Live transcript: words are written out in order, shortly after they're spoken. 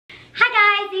Hi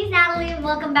guys, this is Natalie and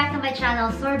welcome back to my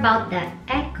channel. Sorry about the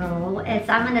echo.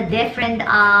 I'm in a different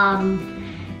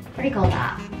what do you call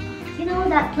that? You know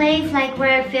that place like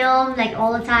where I film like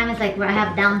all the time. It's like where I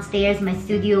have downstairs my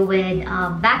studio with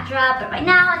backdrop, but right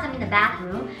now I'm in the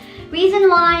bathroom. Reason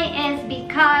why is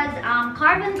because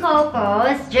Coco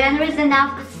is generous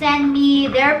enough to send me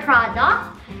their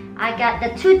product. I got the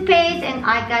toothpaste and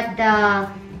I got the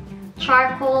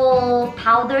charcoal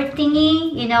powder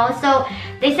thingy, you know, so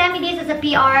they sent me this as a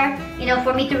PR, you know,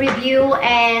 for me to review,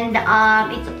 and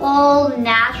it's all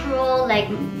natural, like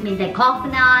the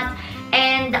coconut.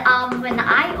 And when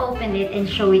I opened it and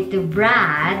show it to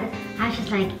Brad, I was just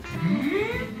like, huh?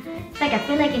 It's like I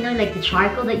feel like, you know, like the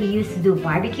charcoal that you use to do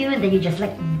barbecue, and then you just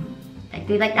like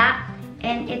do it like that,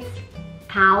 and it's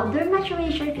powder. I'm not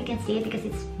really sure if you can see it because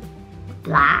it's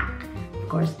black. Of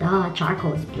course, the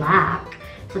charcoal is black.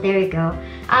 So there you go.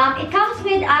 It comes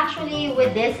with actually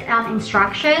with this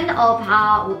instruction of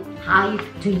how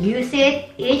to use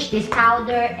it, this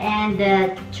powder and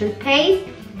the toothpaste.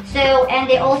 So, and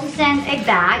they also sent a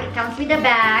bag. It comes with a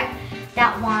bag.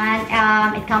 That one.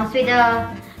 It comes with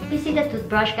a. You see the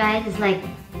toothbrush, guys? It's like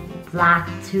black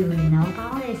too, you know.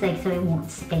 Probably it's like so it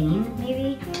won't stain,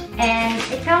 maybe. And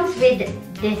it comes with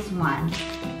this one.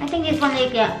 I think this one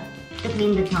like to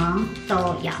clean the tongue.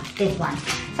 So yeah, this one.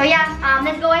 So yeah,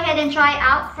 let's go ahead and try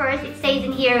out first. It says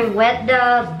in here, wet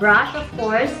the brush, of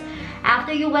course.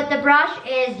 After you wet the brush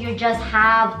you just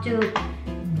have to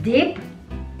dip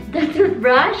the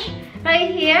toothbrush right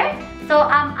here. So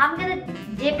I'm gonna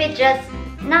dip it, just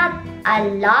not a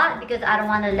lot because I don't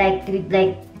want to like do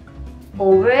like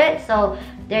over it. So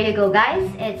there you go,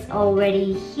 guys. It's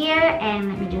already here, and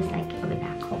let me just like put it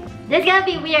back. This is gonna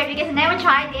be weird because I never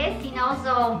tried this, you know.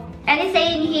 So, and it's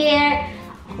saying here,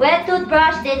 wet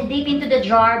toothbrush, then dip into the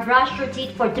jar, brush your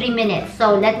teeth for 3 minutes.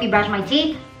 So let me brush my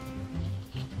teeth.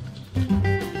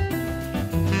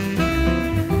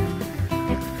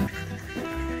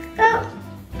 Oh,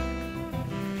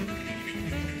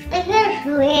 it looks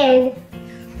weird.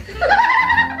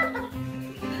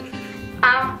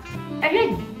 Is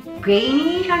it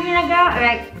grainy, something like that?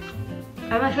 Like,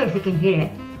 I'm not sure if you can hear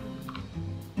it.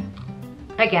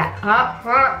 Like that.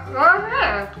 Right?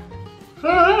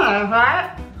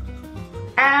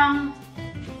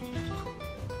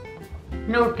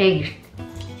 No taste.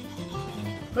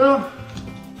 Oh.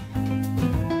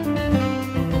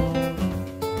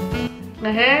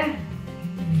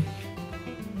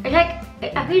 It's like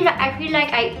I feel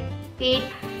like I eat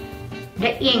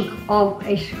the ink of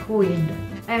a squid.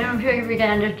 And I'm sure if you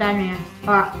can understand me.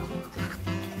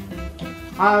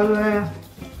 I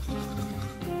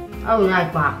would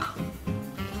like that.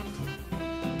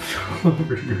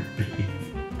 Over your face.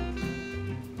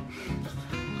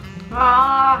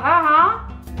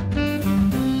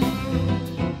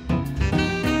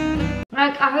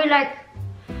 Like I feel like,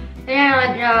 yeah,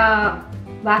 like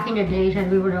back in the days when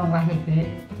people don't wash their feet.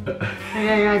 And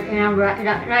then like, you know,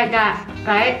 like that,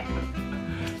 right?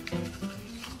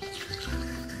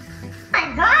 My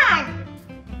God!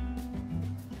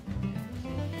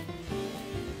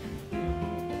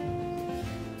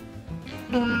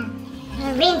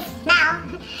 Rinse now.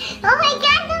 Oh my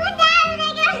God, look at that! Oh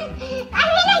my God! I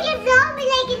feel like a zombie,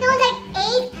 like, you know, like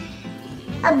ate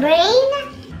a brain.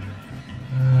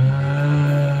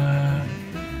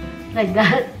 Like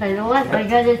that. I know what I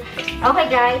got it. Okay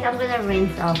guys, I'm gonna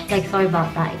rinse off. Like, sorry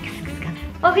about that.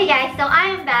 Okay guys, so I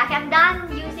am back. I'm done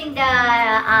using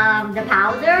the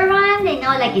powder one. You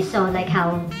know, like you saw like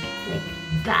how like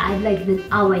bad like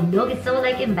how I look. It's so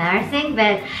like embarrassing,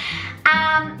 but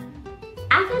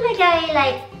after like I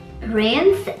like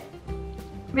rinse,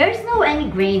 there's no any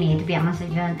grainy, to be honest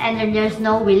with you, and then there's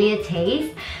no really a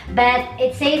taste. But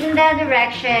it says in that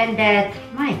direction that,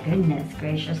 my goodness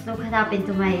gracious, look what happened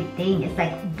to my thing. It's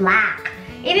like black.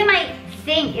 Even my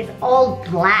sink is all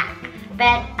black.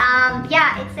 But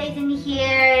yeah, it says in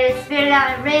here, spirit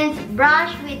out and rinse,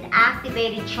 brush with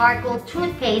activated charcoal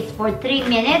toothpaste for 3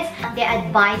 minutes. They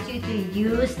advise you to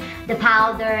use the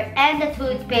powder and the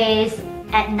toothpaste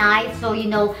at night, so you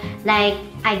know, like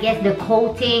I guess the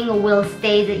coating will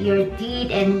stay at your teeth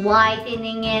and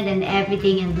whitening it and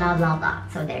everything and blah blah blah.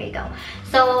 So there you go.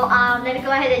 So let me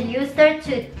go ahead and use their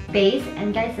toothpaste.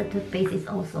 And guys, the toothpaste is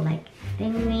also like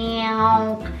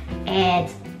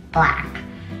it's black.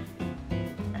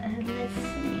 Let's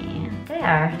see.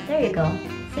 There you go.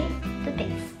 See,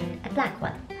 toothpaste, a black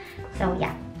one. So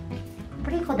yeah. What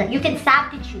do you call that? You can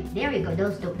substitute. There you go.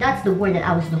 That's the word that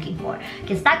I was looking for. You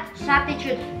can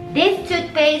substitute this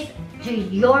toothpaste to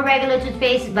your regular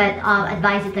toothpaste, but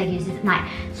advise it like use it at night.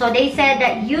 So they said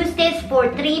that use this for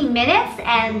 3 minutes,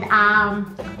 and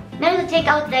maybe to take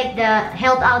out like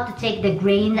help out to take the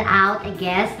grain out, I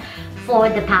guess, for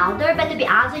the powder. But to be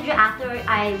honest with you, after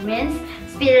I rinse,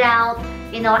 spit it out,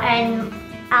 you know, and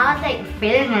I was like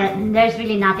feeling it, and there's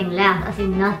really nothing left, as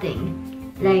in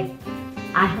nothing. Like,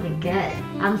 actually good.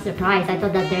 I'm surprised. I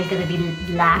thought that there's gonna be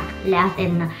black left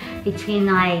in between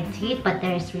my teeth, but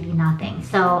there's really nothing.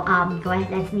 So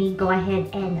let me go ahead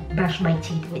and brush my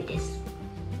teeth with this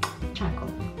charcoal.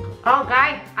 Oh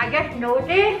guys, I just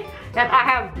noticed that I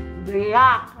have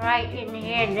black right in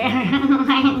here.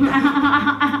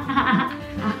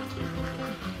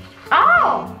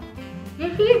 Oh,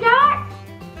 you see that?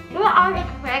 What I was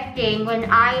expecting when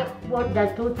I put the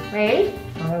toothpaste,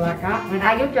 sorry about that, when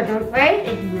I use the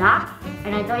toothpaste, it's black,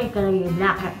 and I thought it's gonna be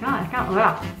black. No, it's not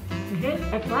black. You see?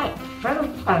 It's white. Very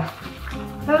good.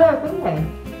 Very good.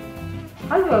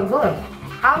 That's really good.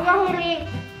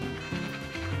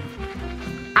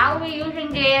 I'll be using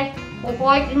this for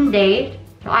 14 days,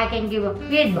 so I can give a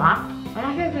feedback. And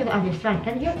I should understand.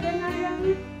 Can you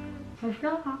understand? It's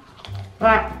not, huh?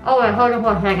 Right. Oh wait, hold on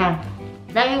for a second.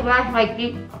 Let me brush my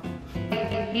teeth.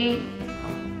 Let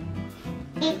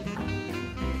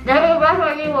me brush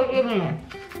my teeth for 2 minutes.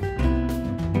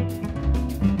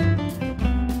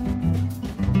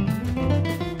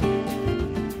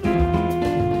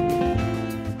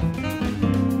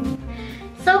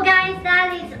 So guys,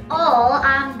 that is all.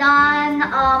 I'm done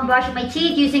brushing my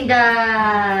teeth using the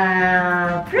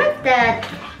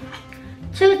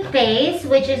toothpaste,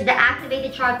 which is the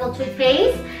activated charcoal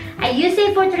toothpaste. I used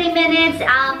it for 3 minutes.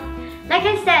 Like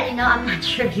I said, you know, I'm not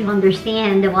sure if you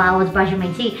understand while I was brushing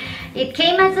my teeth. It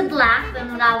came as a black, but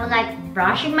when I was like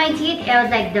brushing my teeth, it was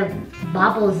like the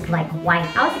bubbles like white.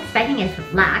 I was expecting it for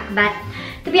black, but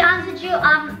to be honest with you,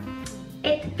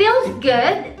 it feels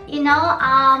good. You know,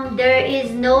 there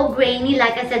is no grainy,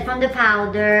 like I said, from the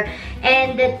powder,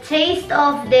 and the taste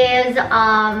of this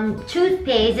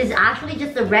toothpaste is actually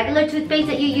just the regular toothpaste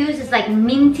that you use. It's like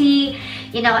minty,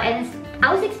 you know, and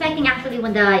I was expecting actually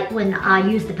when I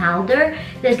use the powder,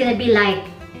 there's gonna be like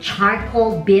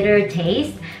charcoal bitter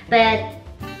taste, but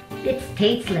it's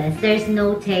tasteless. There's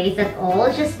no taste at all.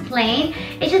 It's just plain.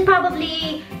 It's just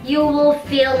probably you will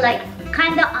feel like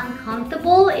kind of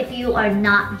uncomfortable if you are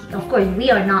not, of course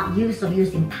we are not used to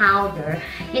using powder.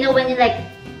 You know, when you like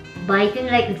biting,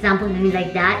 like example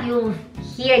like that, you'll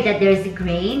hear that there's a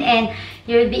grain, and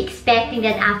you'll be expecting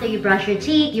that after you brush your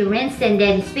teeth, you rinse and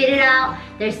then you spit it out,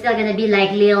 there's still gonna be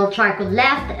like little charcoal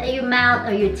left in your mouth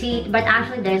or your teeth, but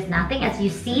actually there's nothing as you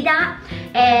see that.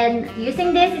 And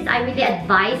using this, I really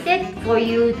advise it for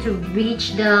you to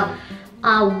reach the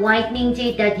whitening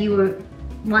teeth that you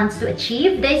wants to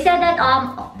achieve. They said that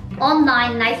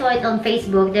online, and I saw it on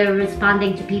Facebook, they're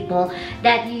responding to people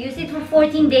that you use it for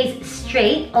 14 days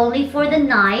straight, only for the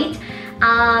night,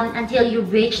 until you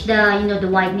reach the, you know, the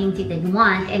whitening teeth that you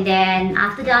want. And then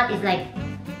after that, it's like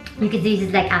you could use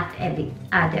it like after every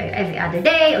other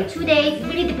day or 2 days. It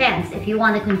really depends. If you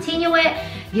want to continue it,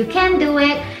 you can do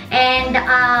it. And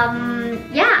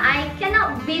yeah, I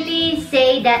cannot really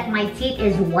say that my teeth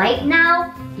is white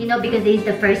now, you know, because this is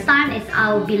the first time.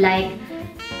 I'll be like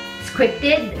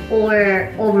scripted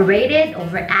or overrated,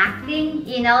 overacting,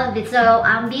 you know. So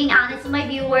I'm being honest with my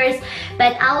viewers,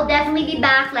 but I'll definitely be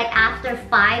back like after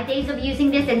 5 days of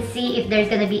using this and see if there's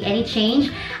gonna be any change.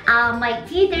 My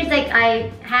teeth, there's like I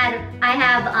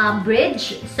have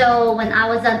bridge, so when I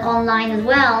was on online as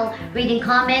well reading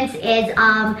comments, is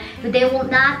they will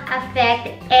not affect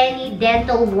any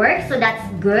dental work, so that's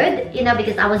good, you know,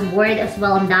 because I was worried as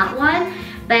well on that one.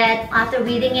 But after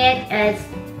reading it,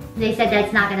 they said that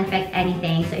it's not going to affect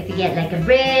anything. So if you get like a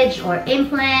bridge or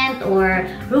implant or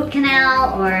root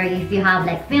canal, or if you have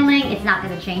like filling, it's not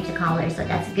going to change the color. So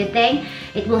that's a good thing.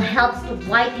 It will help to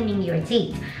whitening your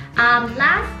teeth.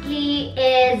 Lastly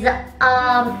is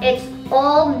it's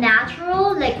all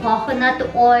natural, like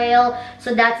coconut oil,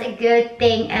 so that's a good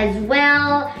thing as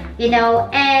well, you know.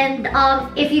 And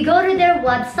if you go to their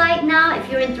website now, if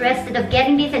you're interested of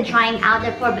getting this and trying out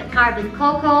their carbon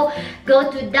cocoa, go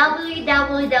to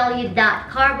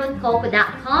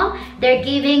www.carboncoco.com. They're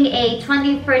giving a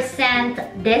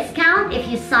 20% discount if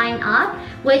you sign up,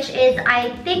 which is,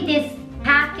 I think this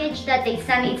package that they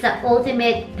send me, it's an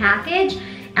ultimate package.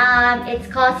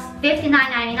 It costs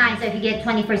 $59.99, so if you get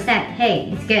 20%, hey,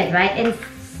 it's good, right? And it's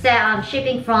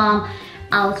shipping from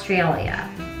Australia.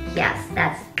 Yes,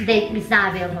 it's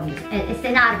not available. It's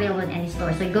not available in any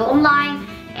store. So you go online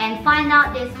and find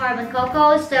out this carbon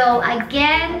cocoa. So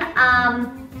again,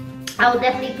 I will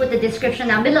definitely put the description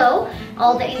down below,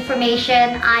 all the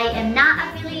information. I am not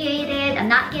affiliated, I'm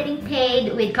not getting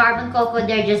paid with Carbon Coco.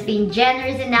 They're just being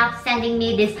generous enough sending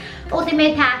me this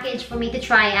ultimate package for me to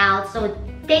try out. So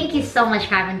Thank you so much,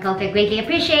 Carmen Coco. Greatly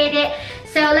appreciate it.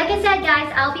 So like I said, guys,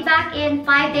 I'll be back in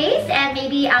 5 days, and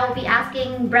maybe I'll be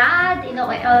asking Brad, you know,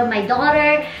 or my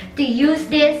daughter to use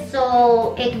this,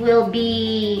 so it will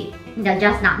be, you know,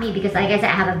 just not me, because like I said,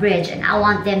 I have a bridge and I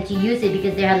want them to use it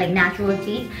because they are like natural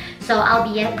teeth. So I'll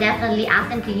be definitely ask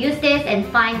them to use this and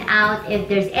find out if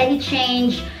there's any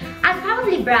change. I'd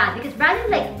probably Brad, because Brad is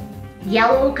like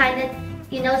yellow kind of,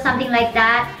 you know, something like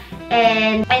that,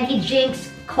 and he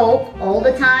drinks Coke all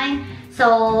the time.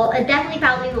 So it definitely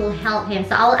probably will help him.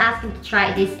 So I'll ask him to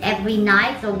try this every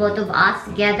night. So both of us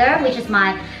together, which is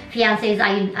my fiance,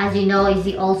 as you know, is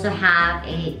he also have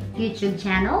a YouTube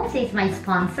channel. So he's my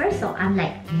sponsor. So I'm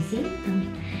like, you see,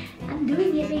 I'm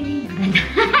doing it, baby.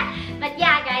 But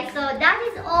yeah, guys, so that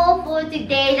is all for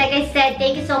today. Like I said,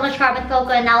 thank you so much, Carmen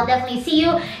Coco, and I'll definitely see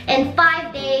you in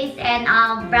 5 days. And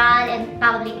Brad and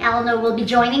probably Eleanor will be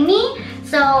joining me.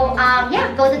 So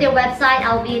yeah, go to their website.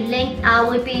 I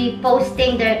will be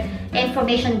posting their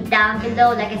information down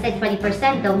below. Like I said,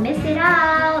 20%. Don't miss it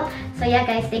out. So yeah,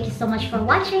 guys, thank you so much for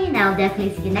watching, and I'll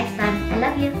definitely see you next time. I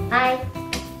love you. Bye.